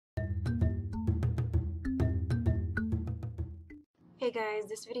Hey guys,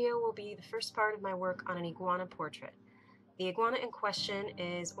 this video will be the first part of my work on an iguana portrait. The iguana in question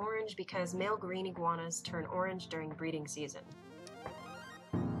is orange because male green iguanas turn orange during breeding season.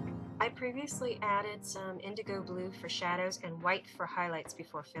 I previously added some indigo blue for shadows and white for highlights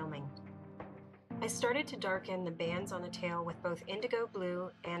before filming. I started to darken the bands on the tail with both indigo blue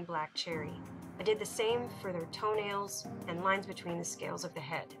and black cherry. I did the same for their toenails and lines between the scales of the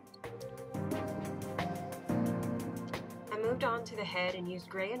head. I moved on to the head and used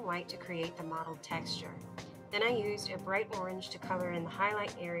gray and white to create the mottled texture. Then I used a bright orange to color in the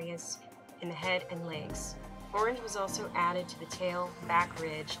highlight areas in the head and legs. Orange was also added to the tail, back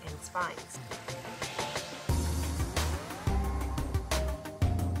ridge, and spines.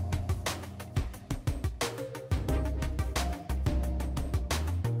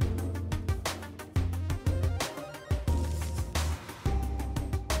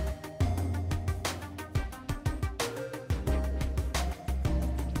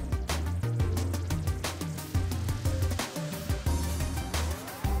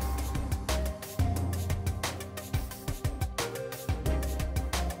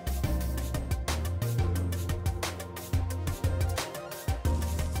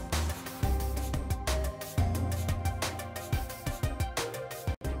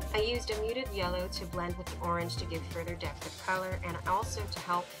 I used a muted yellow to blend with the orange to give further depth of color and also to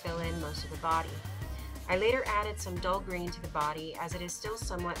help fill in most of the body. I later added some dull green to the body as it is still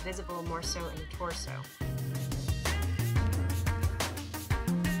somewhat visible, more so in the torso.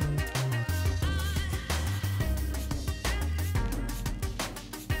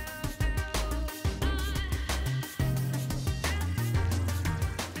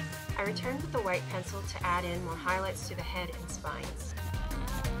 I returned with the white pencil to add in more highlights to the head and spines.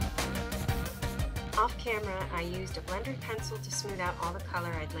 Off camera, I used a blender pencil to smooth out all the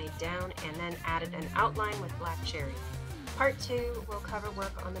color I'd laid down and then added an outline with black cherry. Part 2 will cover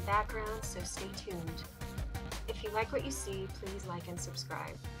work on the background, so stay tuned. If you like what you see, please like and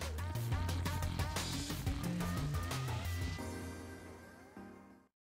subscribe.